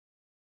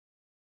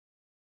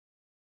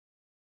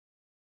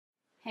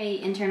Hey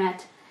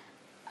internet,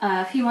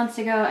 a few months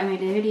ago I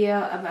made a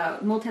video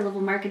about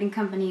multi-level marketing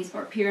companies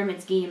or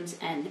pyramid schemes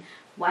and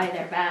why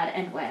they're bad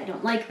and why I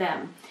don't like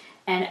them.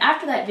 And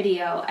after that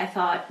video I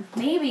thought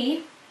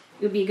maybe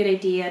it would be a good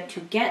idea to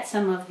get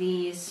some of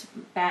these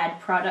bad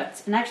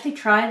products and actually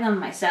try them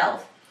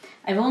myself.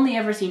 I've only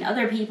ever seen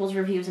other people's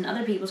reviews and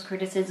other people's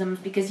criticisms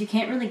because you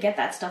can't really get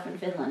that stuff in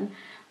Finland.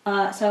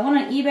 So I went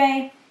on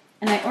eBay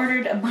and I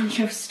ordered a bunch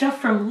of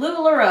stuff from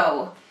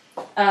LuLaRoe.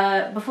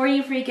 Before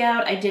you freak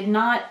out, I did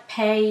not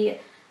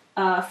pay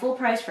full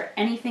price for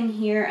anything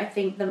here. I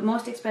think the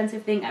most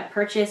expensive thing I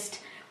purchased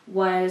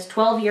was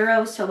 12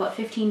 euros, so about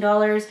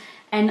 $15,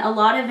 and a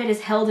lot of it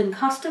is held in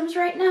customs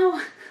right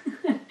now,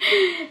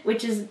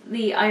 which is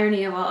the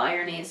irony of all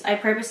ironies. I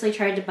purposely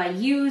tried to buy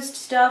used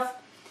stuff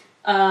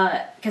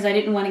because I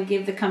didn't want to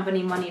give the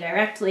company money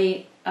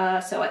directly,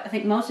 so I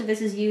think most of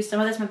this is used. Some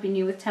of this might be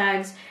new with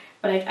tags,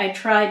 but I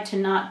tried to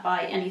not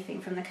buy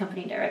anything from the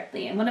company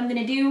directly. And what I'm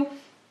going to do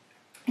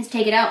is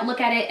take it out,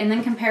 look at it, and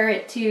then compare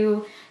it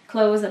to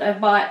clothes that I've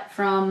bought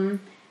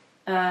from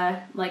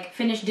like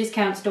Finnish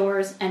discount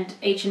stores and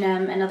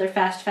H&M and other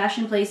fast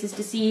fashion places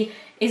to see,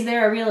 is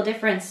there a real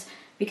difference?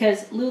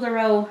 Because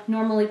LuLaRoe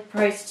normally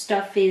priced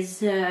stuff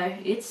is,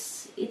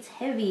 it's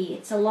heavy,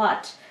 it's a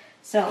lot.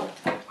 So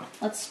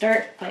let's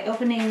start by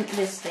opening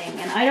this thing.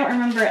 And I don't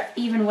remember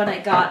even what I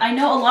got. I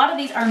know a lot of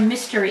these are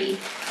mystery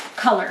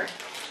color.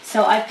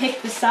 So I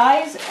picked the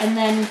size, and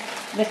then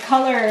the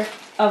color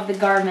of the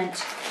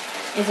garment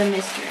is a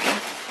mystery.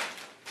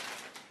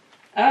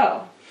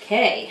 Oh,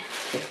 okay.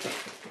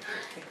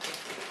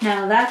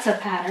 Now that's a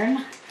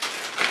pattern.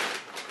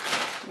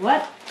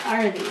 What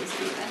are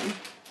these even?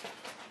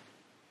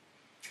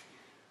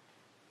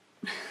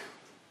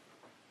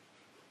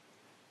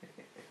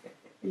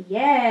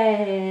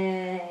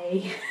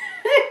 Yay!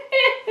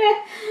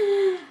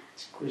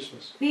 It's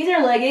Christmas. These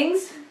are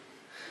leggings,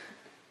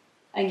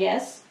 I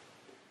guess.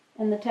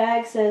 And the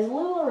tag says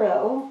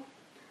LuLaRoe.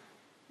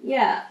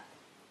 Yeah.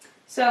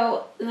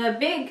 So the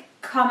big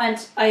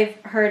comment I've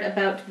heard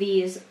about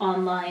these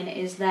online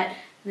is that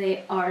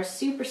they are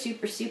super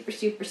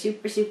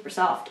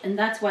soft, and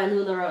that's why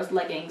LuLaRoe's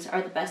leggings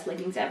are the best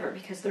leggings ever,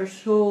 because they're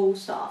so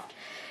soft.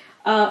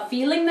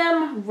 Feeling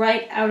them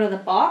right out of the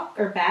box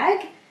or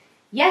bag,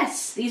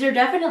 yes, these are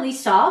definitely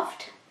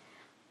soft.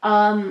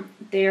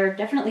 They're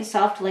definitely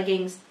soft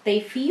leggings.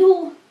 They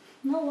feel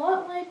a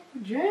lot like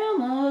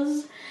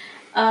pajamas.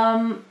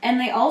 And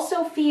they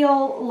also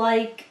feel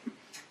like,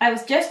 I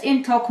was just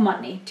in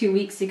Tokmanni 2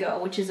 weeks ago,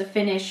 which is a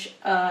Finnish,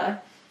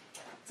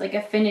 it's like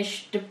a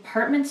Finnish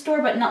department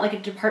store, but not like a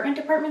department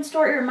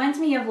store. It reminds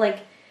me of,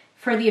 like,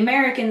 for the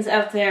Americans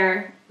out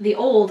there, the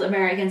old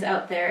Americans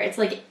out there, it's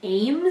like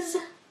Ames.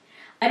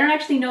 I don't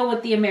actually know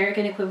what the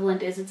American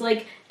equivalent is. It's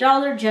like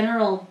Dollar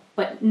General,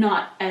 but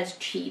not as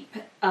cheap,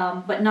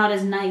 but not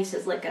as nice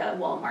as like a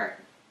Walmart.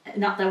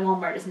 Not that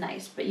Walmart is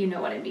nice, but you know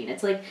what I mean.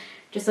 It's like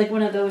just like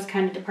one of those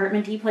kind of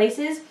department-y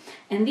places.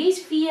 And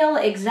these feel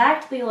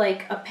exactly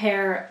like a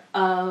pair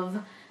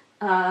of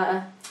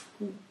Tokmanni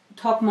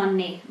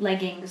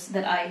leggings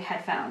that I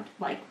had found,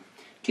 like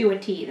to a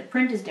T. The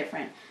print is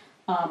different,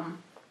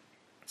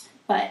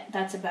 but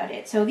that's about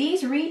it. So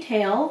these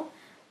retail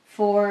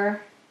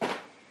for,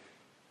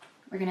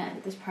 we're gonna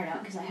edit this part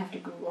out because I have to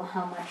Google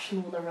how much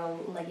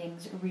LuLaRoe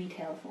leggings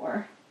retail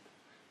for.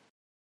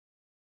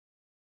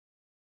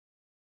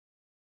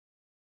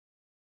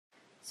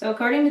 So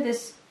according to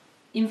this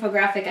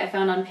infographic I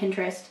found on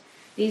Pinterest,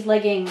 these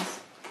leggings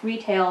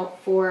retail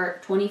for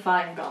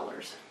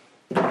 $25.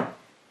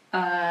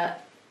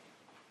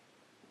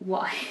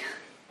 Why?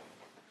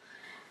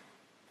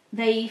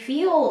 They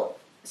feel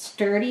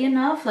sturdy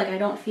enough, like I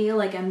don't feel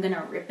like I'm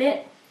gonna rip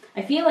it.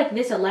 I feel like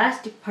this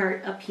elastic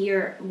part up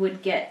here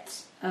would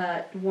get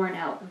worn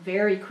out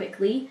very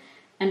quickly,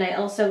 and I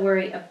also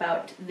worry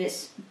about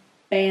this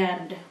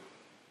band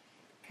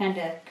kind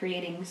of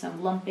creating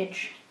some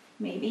lumpage,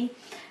 maybe.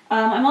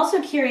 I'm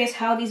also curious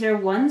how these are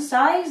one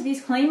size.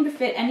 These claim to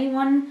fit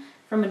anyone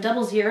from a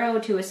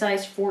 00 to a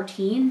size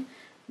 14,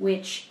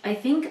 which I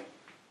think,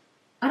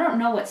 I don't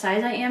know what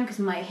size I am because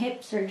my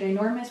hips are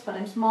ginormous, but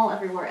I'm small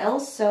everywhere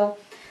else. So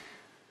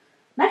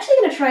I'm actually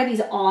going to try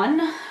these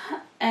on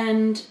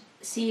and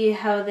see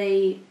how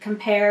they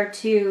compare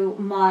to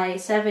my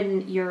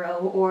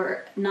 €7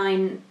 or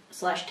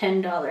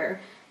 $9/10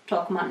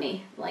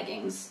 Tokmanni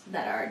leggings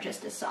that are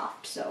just as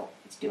soft. So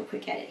let's do a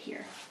quick edit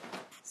here.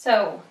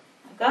 So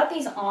I've got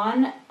these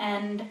on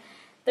and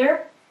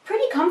they're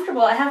pretty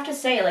comfortable, I have to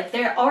say. Like,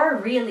 they are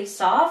really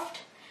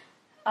soft,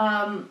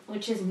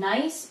 which is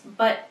nice,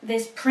 but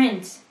this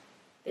print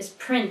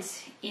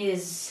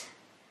is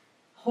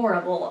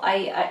horrible.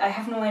 I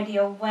have no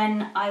idea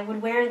when I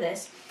would wear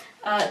this.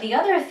 The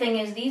other thing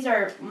is these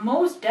are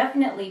most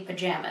definitely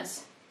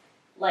pajamas.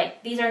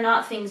 Like, these are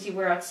not things you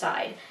wear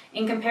outside.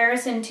 In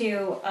comparison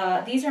to,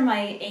 these are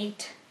my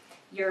 €8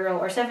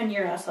 or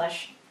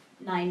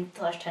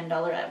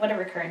 $7/9/10,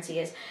 whatever currency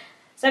is,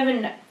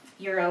 €7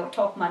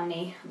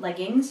 Tokmanni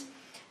leggings.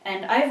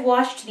 And I've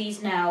washed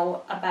these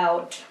now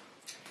about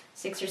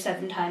 6 or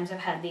 7 times. I've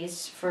had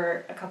these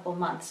for a couple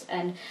months.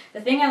 And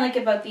the thing I like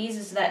about these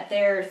is that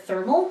they're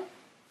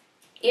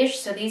thermal-ish.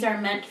 So these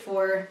are meant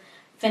for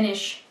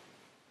Finnish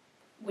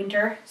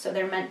winter. So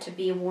they're meant to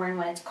be worn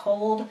when it's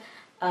cold.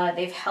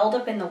 They've held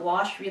up in the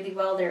wash really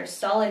well. They're a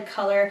solid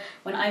color.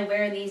 When I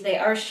wear these, they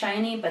are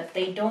shiny, but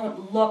they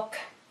don't look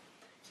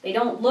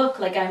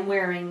like I'm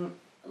wearing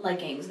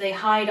leggings. They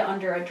hide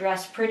under a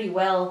dress pretty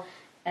well,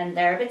 and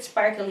they're a bit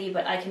sparkly,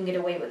 but I can get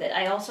away with it.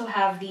 I also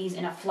have these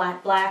in a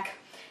flat black,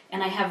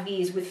 and I have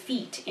these with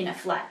feet in a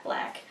flat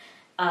black.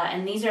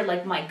 And these are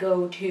like my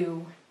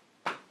go-to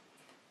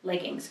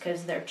leggings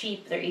because they're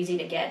cheap, they're easy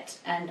to get,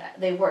 and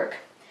they work.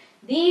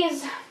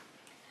 These,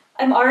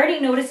 I'm already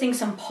noticing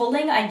some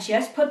pulling. I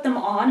just put them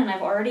on and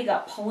I've already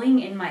got pulling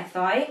in my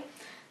thigh.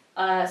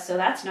 So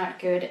that's not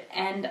good.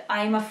 And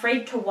I'm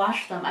afraid to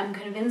wash them. I'm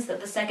convinced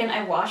that the second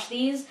I wash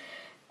these,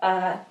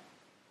 they're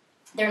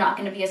not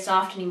going to be as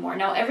soft anymore.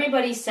 Now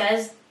everybody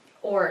says,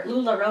 or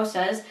LuLaRoe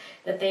says,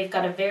 that they've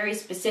got a very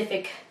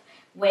specific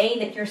way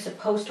that you're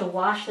supposed to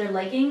wash their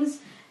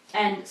leggings.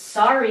 And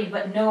sorry,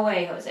 but no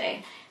way,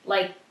 Jose.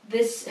 Like,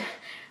 this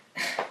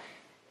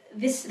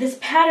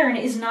pattern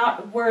is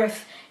not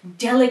worth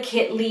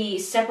delicately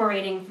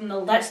separating from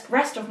the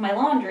rest of my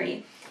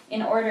laundry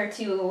in order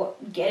to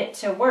get it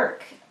to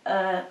work.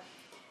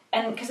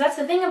 And because that's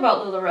the thing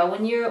about LuLaRoe,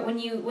 when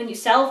you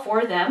sell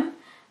for them,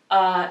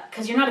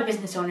 because you're not a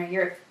business owner,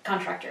 you're a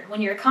contractor.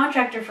 When you're a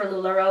contractor for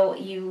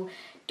LuLaRoe, you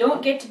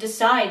don't get to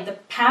decide the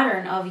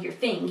pattern of your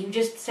thing. You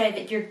just say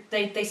that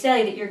they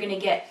say that you're going to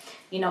get,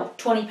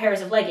 20 pairs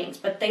of leggings,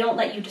 but they don't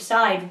let you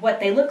decide what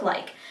they look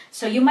like.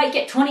 So you might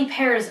get 20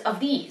 pairs of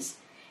these.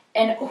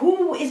 And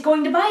who is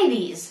going to buy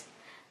these?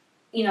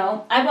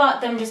 I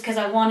bought them just because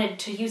I wanted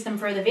to use them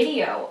for the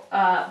video,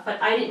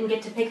 but I didn't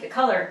get to pick the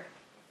color.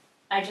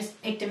 I just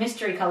picked a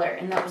mystery color,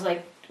 and that was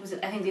like,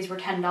 I think these were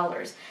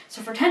 $10.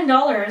 So for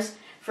 $10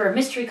 for a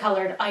mystery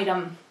colored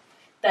item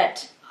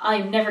that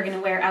I'm never going to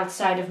wear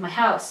outside of my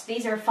house,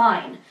 these are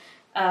fine.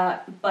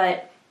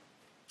 But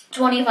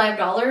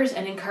 $25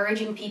 and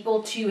encouraging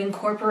people to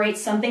incorporate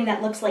something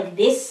that looks like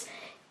this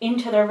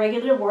into their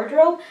regular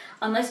wardrobe,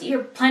 unless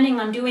you're planning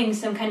on doing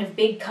some kind of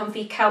big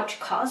comfy couch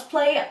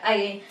cosplay,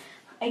 I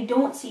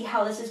don't see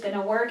how this is going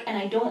to work, and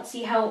I don't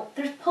see how,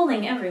 there's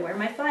pulling everywhere.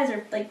 My thighs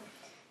are like,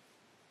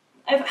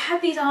 I've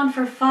had these on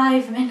for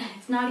 5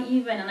 minutes, not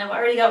even, and I've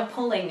already got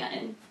pulling,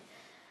 and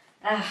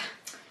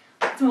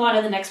let's move on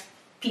to the next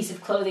piece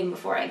of clothing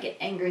before I get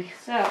angry.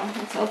 So,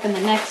 let's open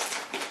the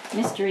next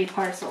mystery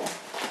parcel.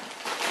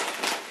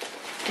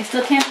 I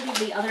still can't believe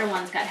the other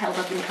ones got held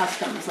up in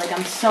customs. Like,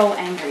 I'm so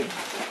angry.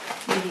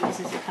 Maybe this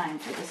is the time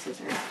for the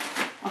scissors.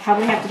 I'll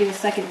probably have to do a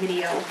second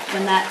video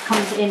when that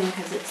comes in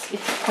because it's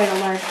quite a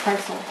large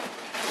parcel.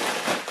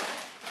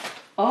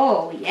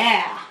 Oh,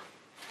 yeah.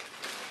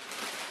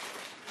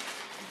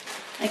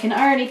 I can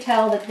already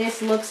tell that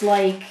this looks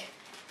like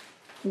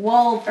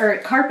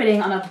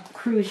carpeting on a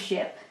cruise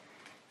ship.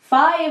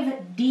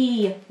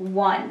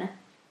 5D1.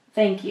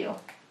 Thank you.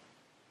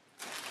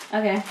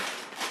 Okay.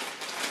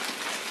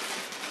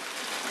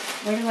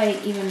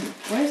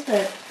 Where's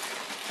the...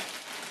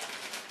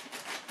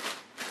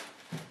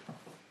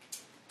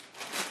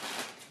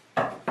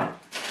 I'm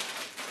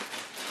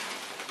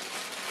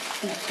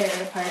gonna tear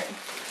it apart.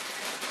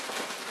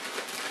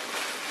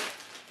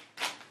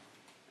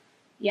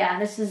 Yeah,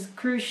 this is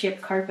cruise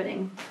ship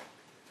carpeting.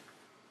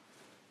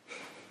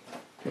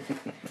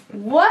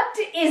 What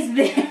is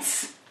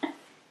this?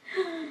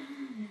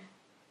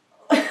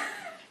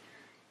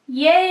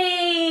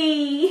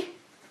 Yay!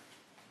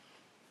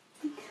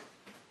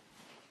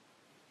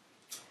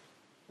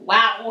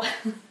 Wow.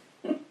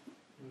 Happy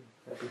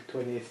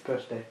 20th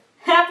birthday.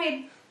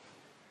 Happy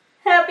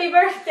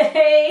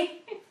birthday!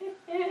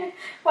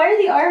 Why are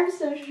the arms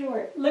so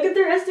short? Look at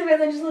the rest of it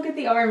and then just look at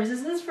the arms.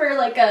 Is this for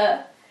like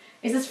the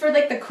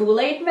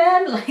Kool-Aid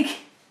man?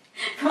 Like,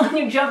 when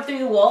you jump through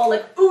the wall,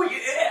 like, ooh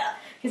yeah!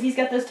 Because he's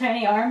got those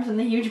tiny arms and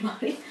the huge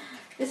body.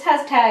 This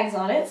has tags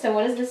on it, so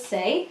what does this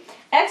say?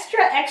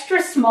 Extra,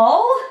 extra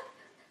small?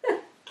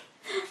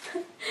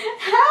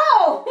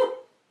 How?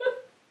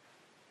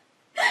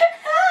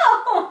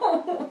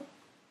 How?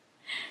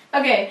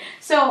 Okay,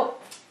 so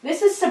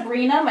this is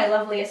Sabrina, my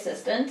lovely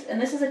assistant,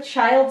 and this is a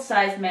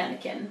child-sized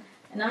mannequin.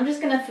 And I'm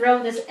just going to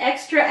throw this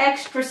extra,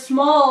 extra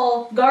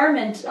small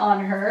garment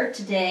on her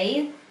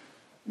today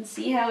and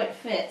see how it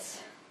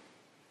fits.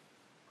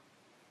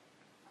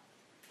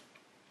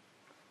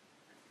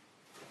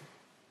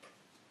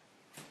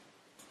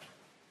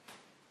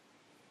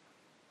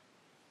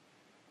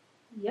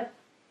 Yep.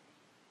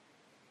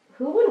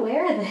 Who would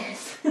wear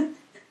this?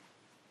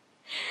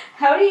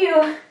 How do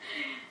you...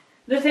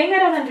 The thing I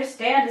don't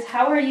understand is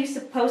how are you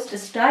supposed to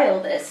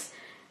style this?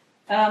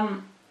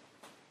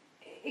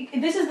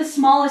 This is the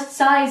smallest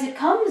size it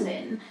comes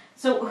in.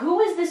 So who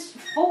is this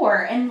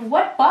for? And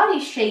what body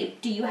shape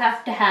do you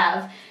have to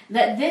have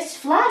that this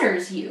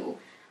flatters you?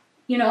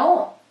 You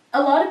know,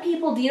 a lot of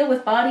people deal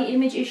with body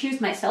image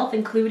issues, myself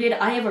included.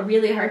 I have a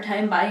really hard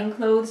time buying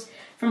clothes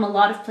from a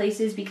lot of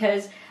places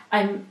because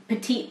I'm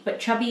petite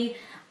but chubby.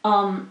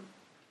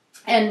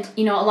 And,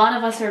 you know, a lot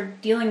of us are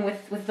dealing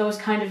with those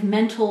kind of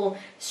mental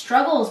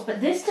struggles, but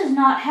this does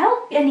not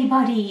help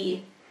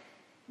anybody.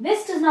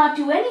 This does not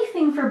do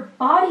anything for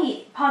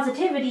body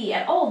positivity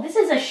at all. This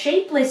is a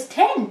shapeless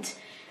tent.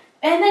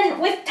 And then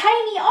with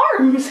tiny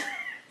arms.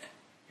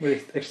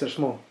 With extra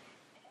small.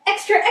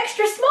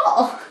 Extra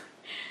small.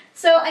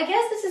 So I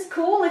guess this is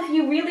cool if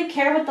you really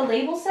care what the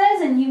label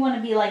says and you want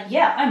to be like,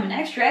 yeah, I'm an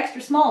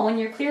extra small when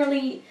you're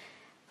clearly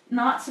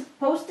not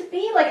supposed to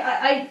be. Like,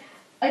 I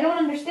don't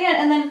understand.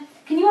 And then,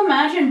 can you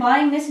imagine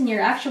buying this in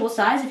your actual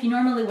size if you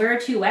normally wear a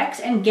 2X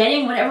and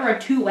getting whatever a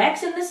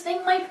 2X in this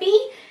thing might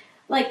be?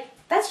 Like,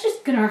 that's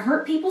just gonna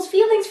hurt people's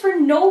feelings for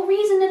no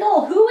reason at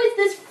all. Who is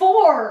this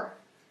for?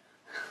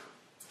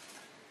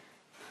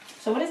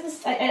 So what is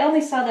this? I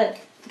only saw that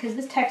because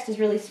this text is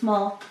really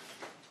small.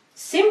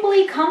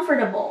 Simply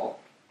comfortable.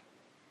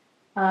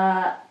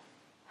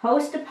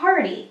 Host a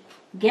party.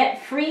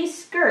 Get free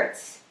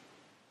skirts.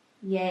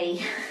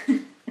 Yay.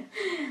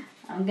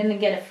 I'm gonna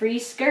get a free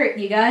skirt,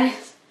 you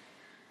guys.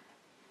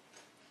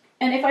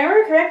 And if I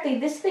remember correctly,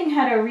 this thing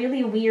had a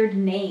really weird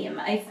name.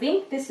 I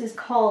think this is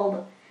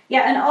called...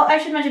 Yeah, and I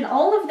should mention,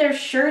 all of their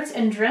shirts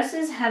and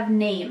dresses have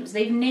names.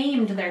 They've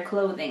named their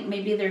clothing.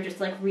 Maybe they're just,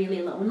 like,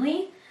 really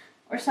lonely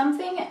or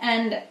something.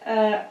 And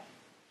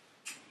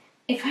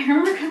if I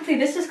remember correctly,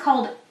 this is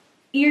called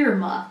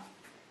Irma,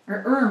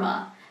 or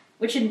Irma,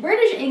 which in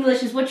British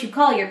English is what you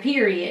call your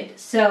period.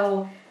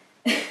 So,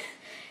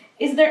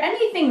 is there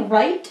anything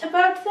right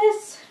about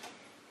this?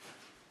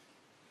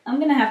 I'm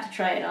gonna have to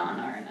try it on,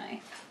 aren't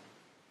I?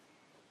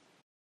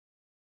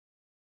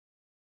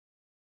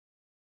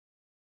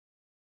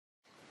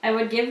 I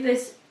would give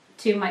this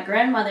to my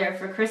grandmother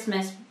for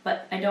Christmas,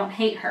 but I don't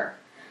hate her.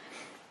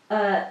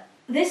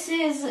 This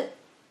is...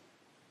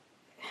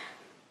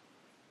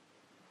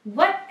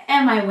 What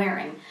am I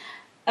wearing?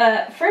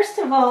 First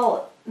of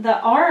all, the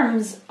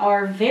arms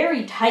are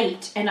very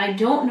tight, and I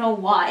don't know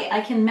why.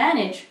 I can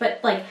manage, but,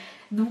 like,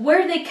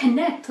 where they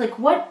connect, like,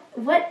 what...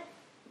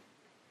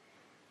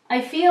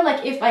 I feel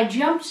like if I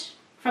jumped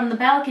from the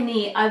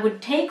balcony, I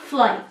would take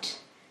flight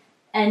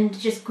and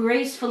just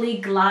gracefully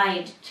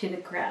glide to the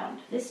ground.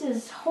 This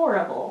is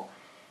horrible.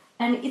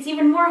 And it's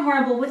even more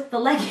horrible with the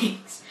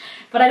leggings.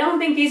 But I don't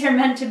think these are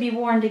meant to be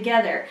worn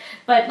together.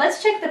 But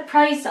let's check the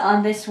price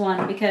on this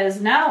one,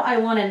 because now I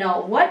want to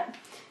know, what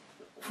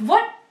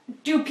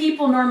do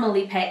people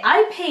normally pay?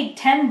 I paid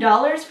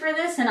 $10 for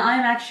this, and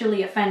I'm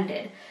actually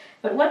offended.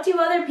 But what do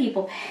other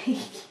people pay?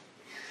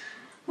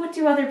 What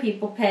do other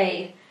people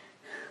pay?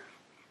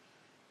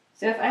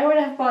 So if I were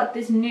to have bought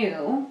this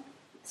new...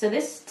 So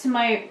this, if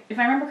I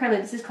remember correctly,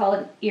 this is called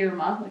an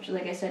Irma, which,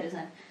 like I said, is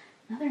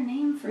another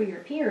name for your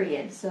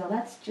period. So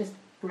that's just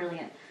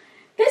brilliant.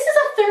 This is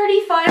a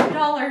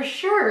 $35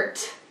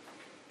 shirt.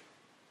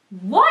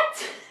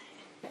 What?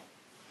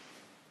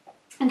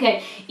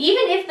 Okay,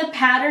 even if the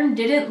pattern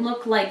didn't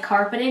look like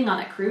carpeting on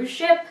a cruise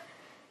ship,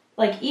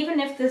 like even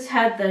if this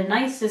had the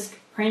nicest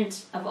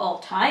print of all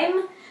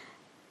time,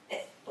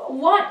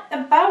 what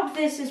about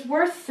this is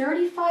worth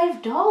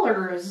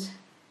 $35?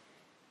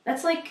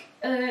 That's like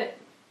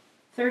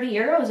 30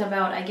 euros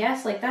about, I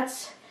guess. Like,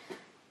 that's...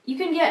 You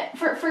can get...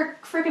 For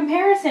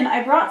comparison,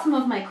 I brought some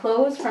of my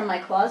clothes from my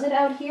closet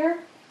out here.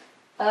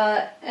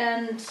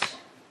 And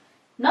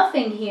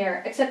nothing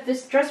here except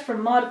this dress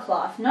from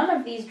ModCloth. None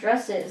of these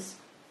dresses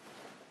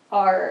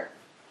are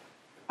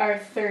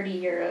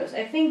 30 euros.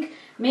 I think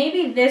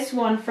maybe this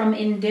one from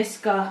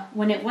Indiska,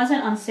 when it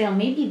wasn't on sale,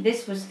 maybe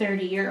this was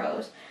 30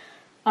 euros.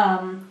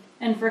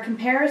 And for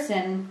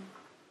comparison,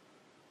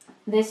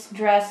 this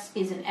dress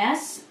is an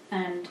S,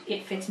 and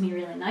it fits me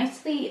really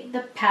nicely. The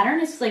pattern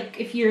is like,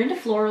 if you're into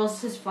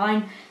florals, this is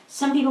fine.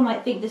 Some people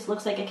might think this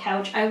looks like a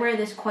couch. I wear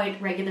this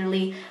quite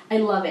regularly. I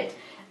love it.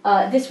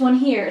 This one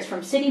here is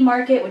from City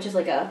Market, which is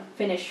like a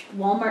Finnish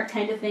Walmart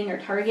kind of thing, or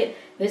Target.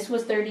 This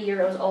was 30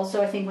 euros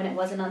also, I think, when it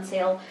wasn't on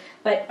sale.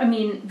 But, I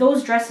mean,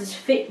 those dresses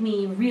fit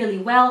me really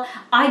well.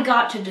 I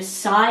got to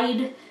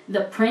decide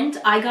the print.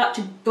 I got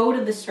to go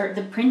to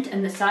the print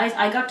and the size.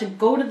 I got to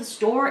go to the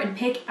store and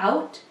pick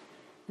out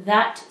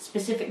that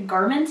specific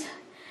garment.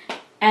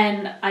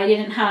 And I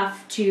didn't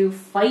have to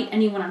fight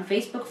anyone on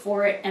Facebook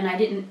for it, and I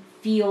didn't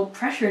feel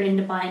pressured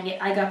into buying it.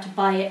 I got to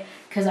buy it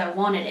because I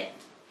wanted it.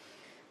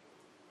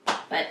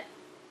 But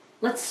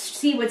let's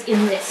see what's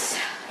in this.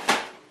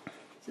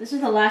 So this is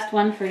the last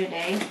one for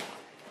today.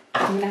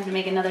 I'm going to have to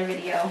make another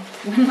video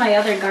when my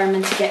other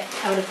garments get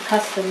out of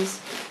customs.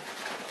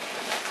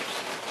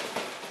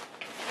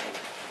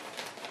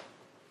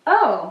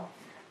 Oh,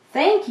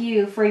 thank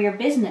you for your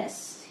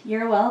business.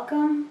 You're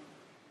welcome.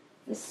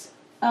 This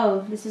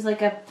is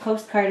like a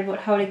postcard about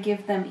how to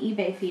give them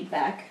eBay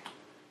feedback.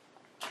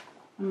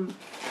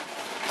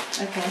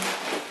 Okay.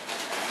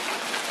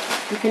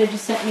 You could have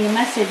just sent me a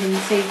message and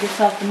saved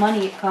yourself the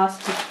money it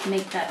cost to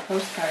make that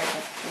postcard.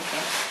 That's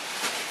okay.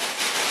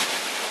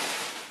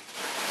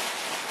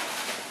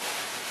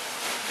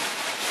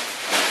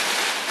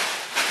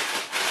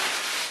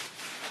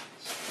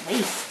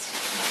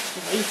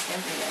 Waste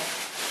everywhere.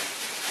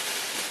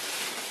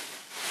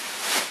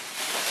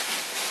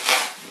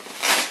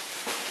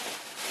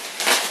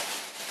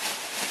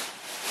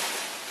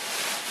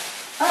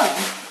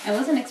 I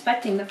wasn't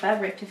expecting the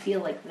fabric to feel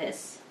like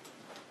this.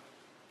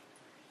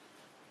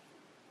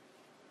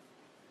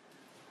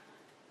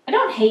 I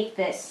don't hate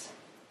this.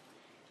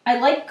 I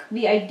like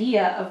the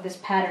idea of this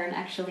pattern,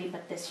 actually,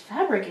 but this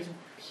fabric is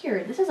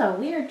weird. This is a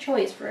weird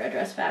choice for a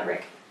dress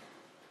fabric.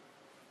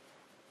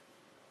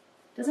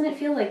 Doesn't it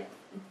feel like...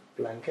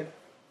 Blanket?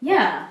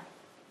 Yeah.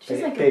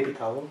 Just like baby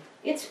towel?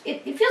 It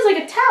feels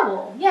like a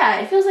towel.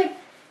 Yeah, it feels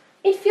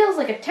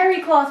like a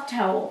terry cloth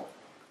towel,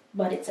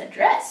 but it's a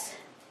dress.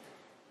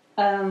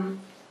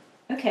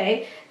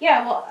 Okay.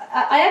 Yeah, well,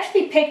 I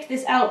actually picked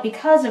this out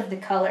because of the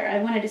color. I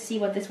wanted to see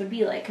what this would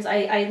be like, because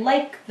I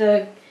like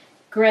the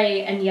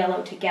gray and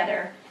yellow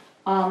together.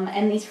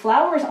 And these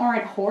flowers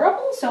aren't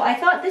horrible, so I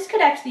thought this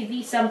could actually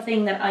be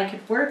something that I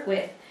could work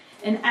with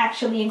and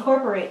actually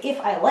incorporate if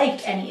I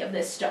liked any of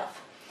this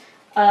stuff.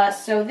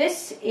 So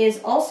this is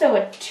also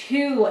a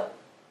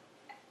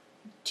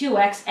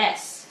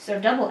 2XS, so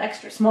double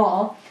extra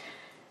small.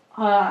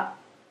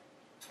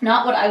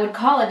 Not what I would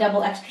call a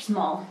double extra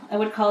small. I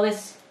would call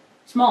this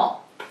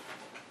small,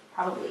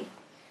 probably,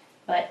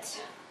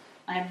 but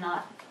I'm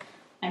not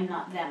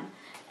them.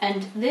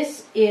 And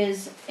this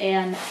is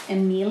an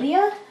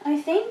Emilia, I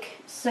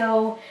think.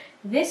 So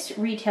this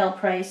retail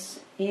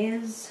price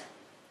is,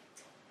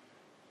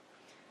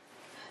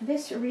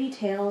 this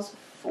retails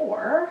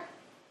for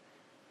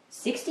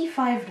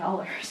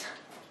 $65.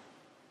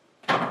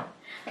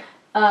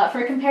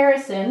 For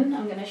comparison,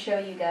 I'm going to show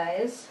you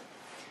guys.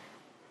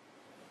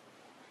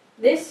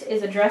 This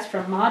is a dress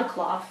from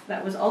ModCloth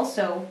that was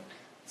also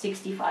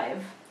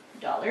 $65.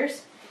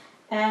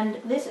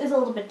 And this is a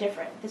little bit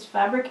different. This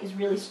fabric is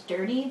really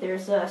sturdy.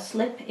 There's a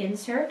slip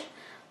insert.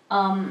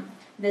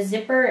 The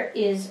zipper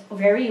is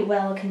very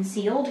well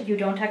concealed. You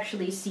don't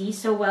actually see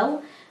so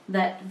well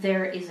that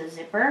there is a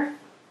zipper.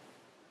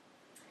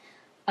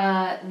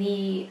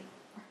 The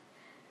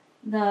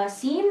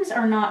seams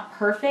are not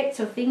perfect,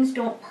 so things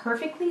don't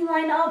perfectly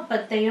line up,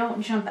 but they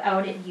don't jump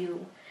out at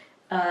you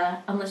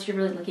unless you're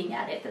really looking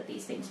at it, that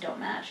these things don't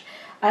match.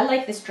 I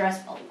like this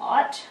dress a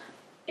lot.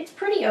 It's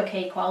pretty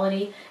okay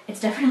quality. It's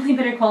definitely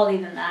better quality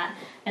than that.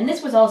 And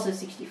this was also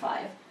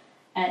 $65.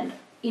 And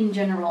in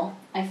general,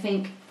 I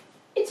think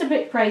it's a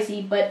bit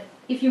pricey, but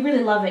if you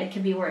really love it, it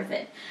can be worth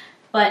it.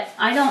 But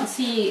I don't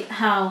see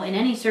how, in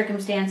any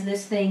circumstance,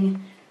 this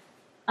thing,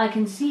 I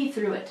can see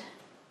through it.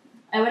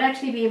 I would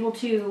actually be able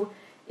to,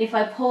 if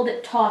I pulled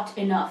it taut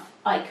enough,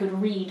 I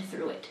could read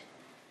through it.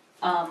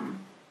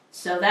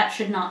 So that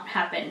should not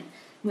happen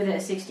with a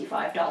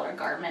 $65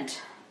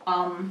 garment.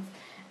 And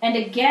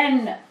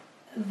again,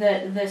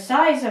 the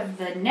size of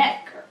the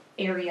neck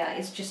area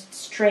is just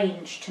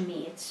strange to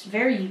me. It's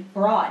very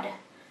broad.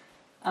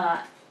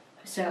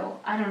 So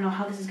I don't know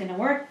how this is going to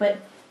work, but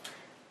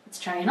let's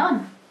try it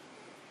on.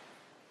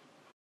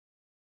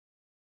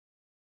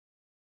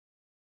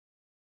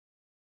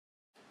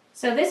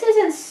 So this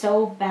isn't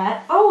so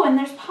bad. Oh, and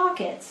there's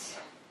pockets.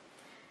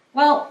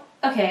 Well,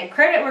 okay,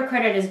 credit where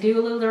credit is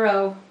due,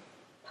 LuLaRoe.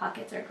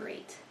 Pockets are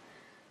great.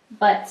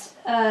 But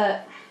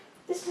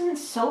this isn't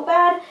so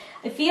bad.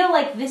 I feel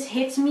like this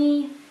hits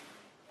me,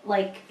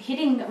 like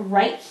hitting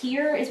right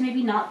here is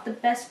maybe not the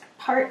best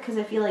part because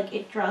I feel like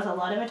it draws a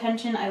lot of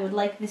attention. I would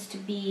like this to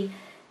be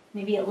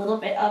maybe a little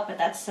bit up, but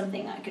that's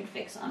something I could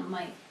fix on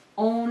my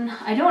own.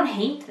 I don't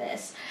hate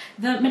this.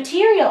 The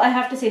material, I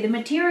have to say, the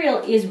material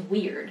is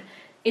weird.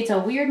 It's a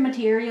weird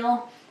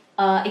material.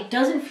 It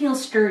doesn't feel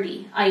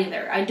sturdy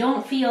either. I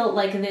don't feel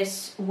like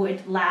this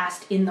would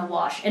last in the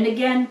wash. And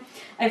again,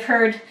 I've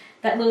heard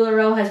that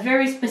LuLaRoe has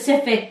very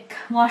specific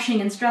washing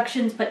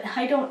instructions, but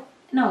I don't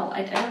know.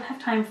 I don't have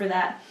time for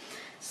that.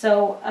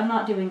 So I'm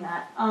not doing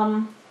that.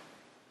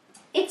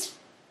 It's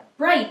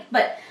bright,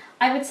 but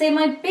I would say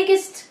my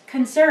biggest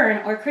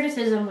concern or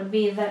criticism would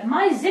be that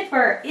my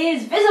zipper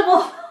is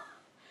visible.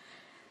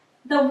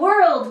 The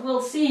world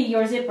will see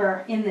your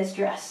zipper in this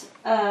dress,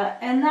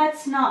 and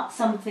that's not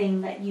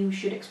something that you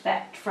should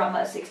expect from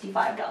a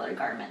 $65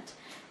 garment,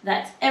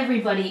 that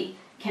everybody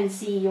can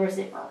see your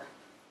zipper.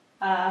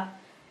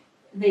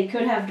 They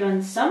could have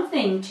done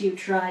something to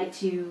try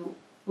to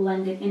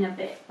blend it in a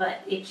bit,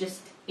 but it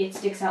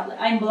sticks out.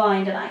 I'm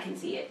blind and I can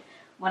see it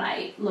when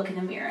I look in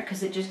the mirror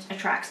because it just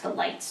attracts the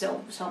light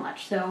so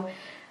much. So,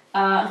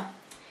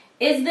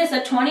 is this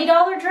a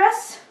 $20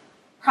 dress?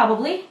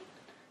 Probably.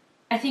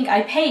 I think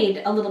I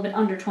paid a little bit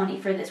under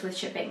 $20 for this with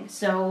shipping.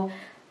 So,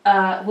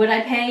 would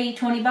I pay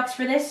 $20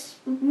 for this?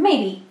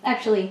 Maybe,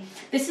 actually.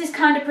 This is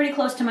kind of pretty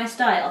close to my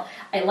style.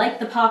 I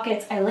like the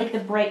pockets, I like the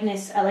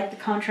brightness, I like the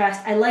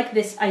contrast, I like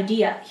this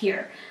idea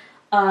here.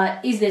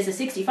 Is this a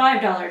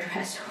 $65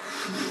 dress?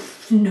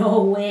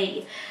 No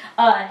way.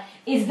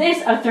 Is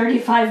this a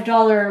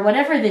 $35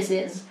 whatever this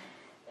is?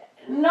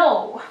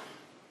 No.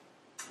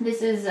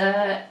 This is,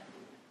 I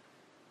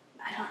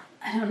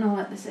don't know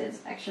what this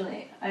is,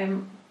 actually.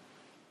 I'm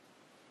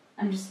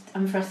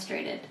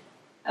frustrated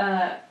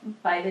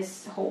by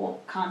this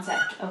whole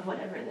concept of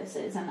whatever this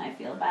is, and I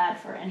feel bad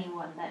for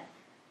anyone that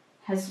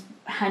has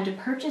had to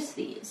purchase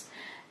these.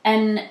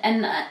 And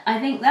I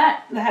think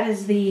that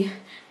is the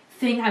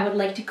thing I would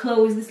like to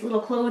close this little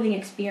clothing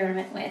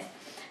experiment with.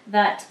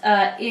 that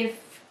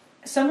if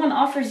someone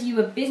offers you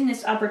a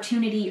business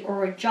opportunity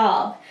or a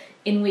job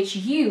in which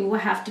you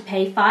have to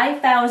pay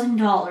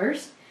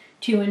 $5,000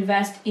 to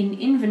invest in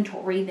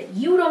inventory that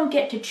you don't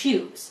get to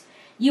choose,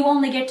 you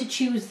only get to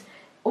choose,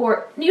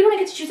 or you don't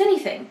get to choose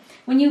anything.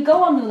 When you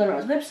go on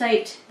LuLaRoe's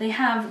website, they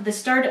have the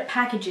startup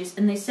packages,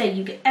 and they say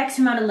you get X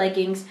amount of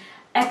leggings,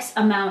 X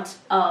amount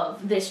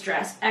of this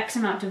dress, X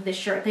amount of this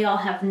shirt. They all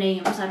have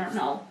names, I don't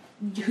know,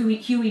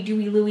 Huey,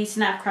 Dewey, Louie,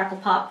 Snap, Crackle,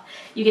 Pop.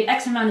 You get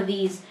X amount of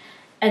these,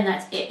 and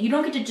that's it. You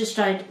don't get to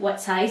decide what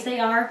size they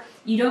are.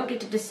 You don't get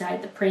to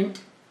decide the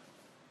print.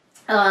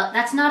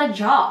 That's not a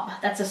job.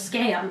 That's a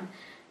scam.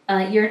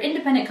 You're an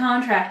independent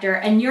contractor,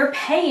 and you're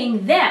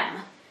paying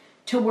them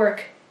to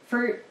work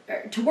for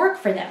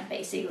them,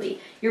 basically.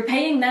 You're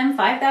paying them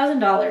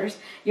 $5,000.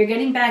 You're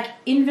getting back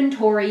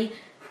inventory,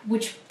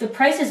 which the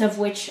prices of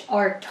which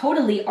are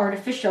totally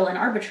artificial and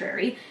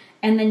arbitrary,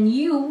 and then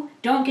you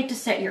don't get to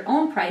set your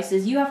own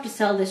prices. You have to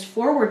sell this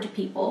forward to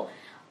people,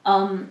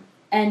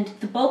 and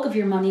the bulk of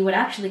your money would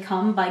actually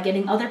come by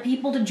getting other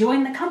people to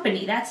join the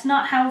company. That's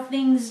not how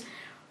things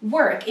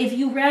work. If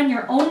you ran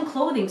your own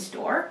clothing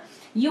store,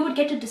 you would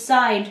get to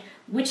decide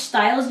which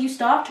styles you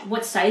stocked,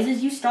 what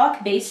sizes you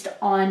stock based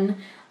on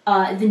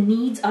the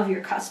needs of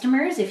your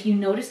customers. If you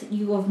notice that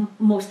you have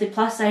mostly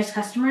plus-size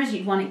customers,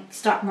 you'd want to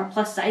stock more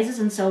plus sizes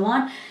and so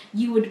on.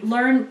 You would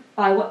learn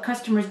by what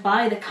customers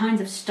buy, the kinds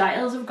of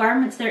styles of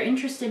garments they're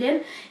interested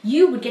in.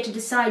 You would get to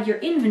decide your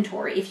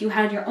inventory if you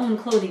had your own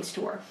clothing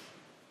store.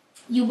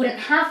 You wouldn't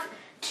have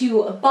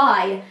to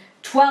buy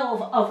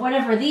 12 of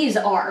whatever these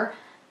are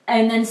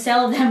and then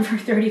sell them for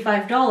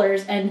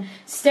 $35 and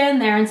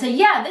stand there and say,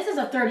 yeah, this is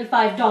a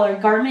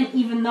 $35 garment,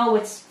 even though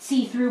it's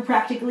see-through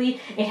practically,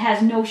 it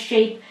has no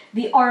shape,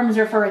 the arms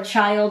are for a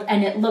child,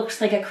 and it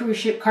looks like a cruise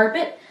ship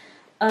carpet.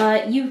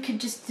 You could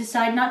just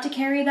decide not to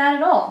carry that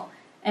at all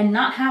and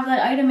not have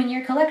that item in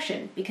your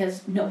collection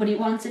because nobody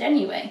wants it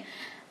anyway.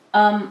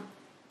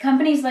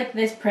 Companies like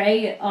this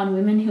prey on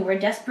women who are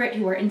desperate,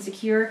 who are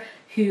insecure,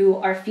 who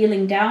are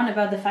feeling down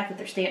about the fact that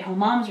they're stay-at-home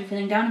moms, or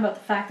feeling down about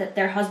the fact that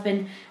their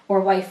husband or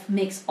wife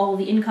makes all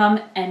the income,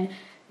 and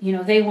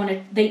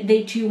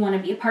they too want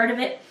to be a part of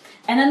it.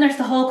 And then there's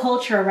the whole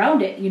culture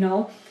around it.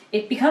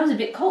 It becomes a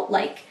bit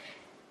cult-like.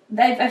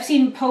 I've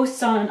seen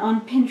posts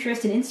on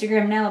Pinterest and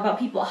Instagram now about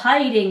people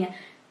hiding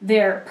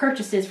their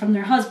purchases from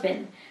their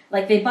husband.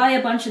 Like, they buy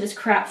a bunch of this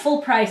crap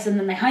full price, and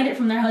then they hide it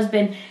from their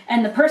husband,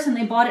 and the person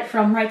they bought it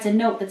from writes a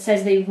note that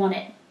says they want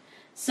it.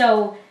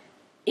 So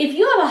if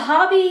you have a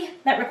hobby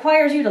that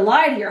requires you to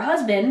lie to your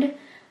husband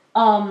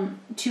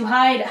to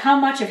hide how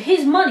much of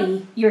his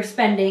money you're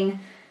spending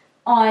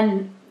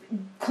on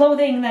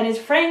clothing that is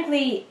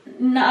frankly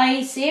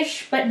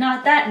nice-ish, but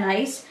not that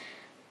nice,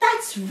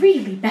 that's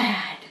really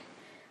bad.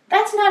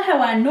 That's not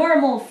how a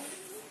normal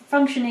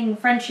functioning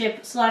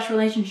friendship /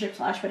 relationship /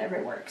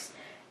 whatever works.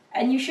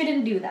 And you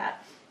shouldn't do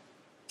that.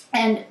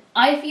 And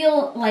I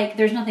feel like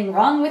there's nothing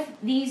wrong with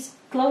these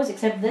clothes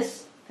except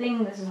this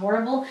thing. This is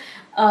horrible.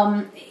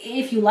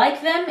 If you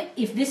like them,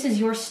 if this is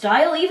your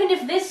style, even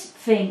if this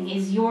thing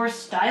is your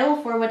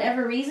style for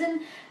whatever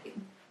reason,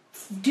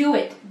 do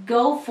it.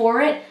 Go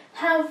for it.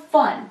 Have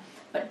fun.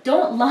 But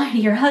don't lie to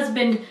your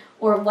husband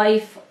or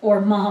wife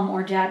or mom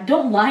or dad.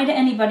 Don't lie to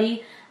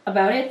anybody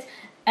about it.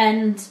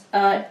 And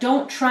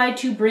don't try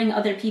to bring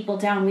other people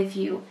down with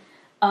you.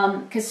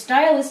 Because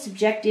style is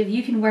subjective.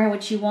 You can wear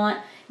what you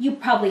want. You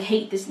probably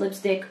hate this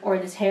lipstick or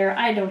this hair.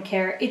 I don't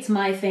care. It's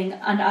my thing,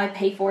 and I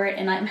pay for it,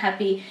 and I'm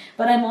happy.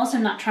 But I'm also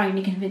not trying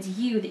to convince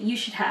you that you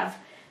should have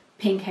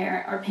pink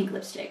hair or pink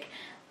lipstick.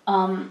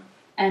 And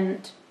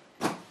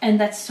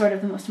that's sort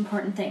of the most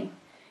important thing,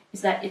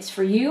 is that it's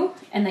for you,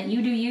 and that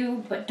you do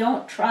you, but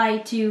don't try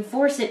to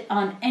force it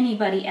on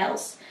anybody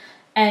else.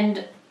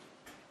 And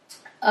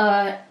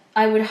I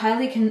would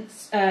highly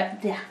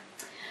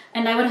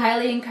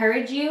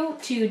encourage you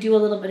to do a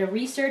little bit of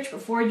research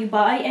before you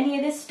buy any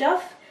of this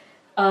stuff.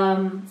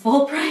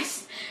 Full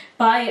price.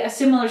 Buy a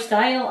similar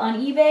style on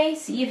eBay.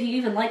 See if you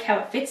even like how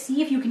it fits.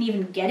 See if you can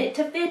even get it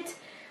to fit.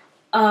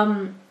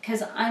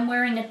 Because I'm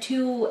wearing a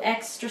 2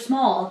 extra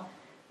small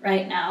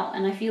right now.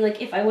 And I feel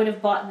like if I would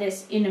have bought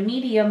this in a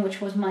medium,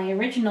 which was my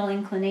original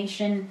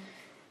inclination,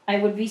 I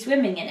would be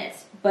swimming in it.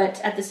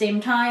 But at the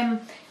same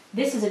time,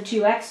 this is a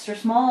 2 extra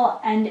small,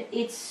 and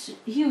it's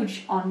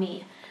huge on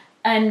me.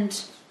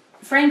 And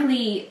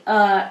frankly,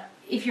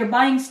 if you're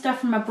buying stuff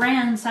from a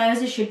brand,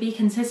 sizes should be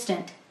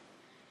consistent.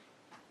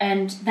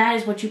 And that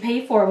is what you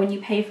pay for when you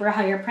pay for a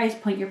higher price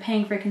point. You're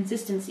paying for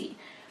consistency.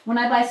 When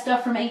I buy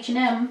stuff from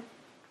H&M,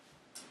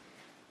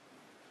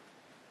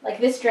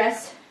 like this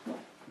dress,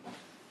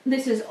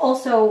 this is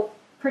also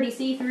pretty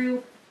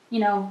see-through,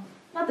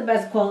 not the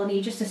best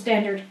quality, just a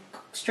standard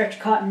stretch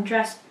cotton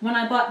dress. When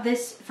I bought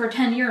this for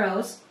 10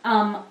 euros,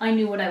 I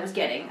knew what I was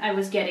getting. I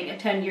was getting a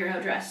 10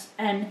 euro dress,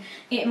 and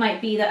it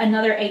might be that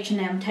another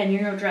H&M 10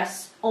 euro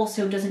dress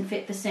also doesn't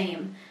fit the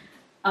same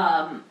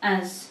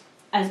as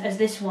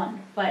this one.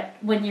 But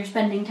when you're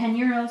spending 10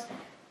 euros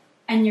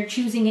and you're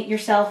choosing it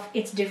yourself,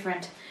 it's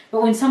different.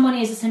 But when someone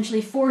is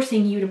essentially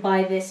forcing you to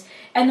buy this,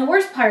 and the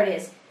worst part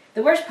is,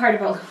 The worst part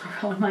about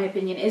LuLaRoe, in my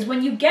opinion, is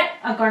when you get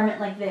a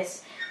garment like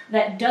this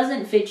that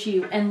doesn't fit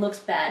you and looks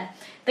bad,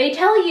 they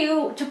tell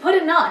you to put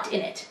a knot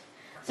in it.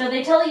 So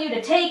they tell you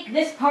to take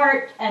this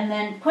part and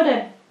then put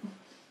a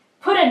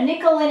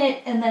nickel in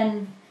it and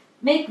then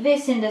make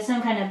this into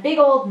some kind of big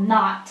old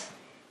knot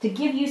to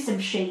give you some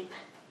shape.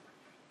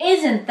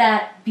 Isn't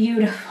that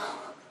beautiful?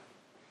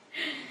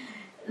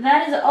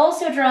 That is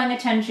also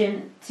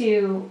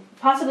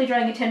possibly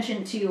drawing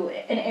attention to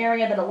an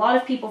area that a lot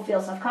of people feel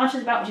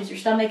self-conscious about, which is your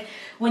stomach.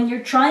 When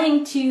you're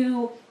trying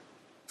to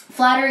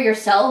flatter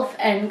yourself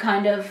and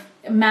kind of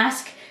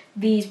mask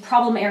these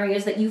problem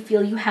areas that you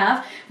feel you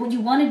have, what you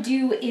want to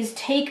do is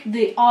take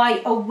the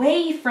eye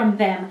away from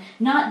them,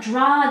 not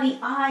draw the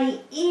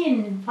eye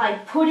in by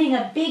putting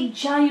a big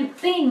giant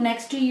thing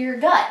next to your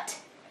gut.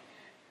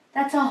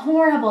 That's a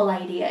horrible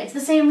idea. It's the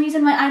same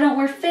reason why I don't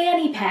wear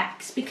fanny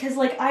packs, because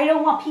like I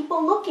don't want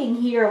people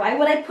looking here. Why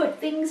would I put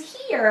things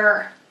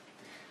here?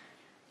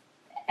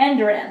 End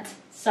rant.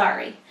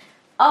 Sorry.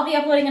 I'll be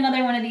uploading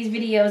another one of these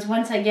videos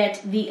once I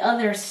get the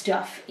other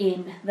stuff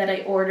in that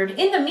I ordered.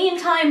 In the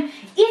meantime,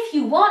 if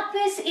you want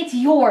this, it's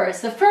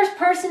yours. The first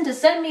person to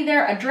send me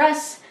their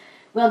address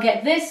will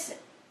get this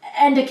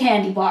and a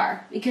candy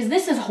bar, because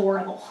this is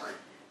horrible.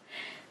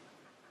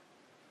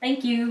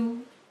 Thank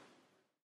you.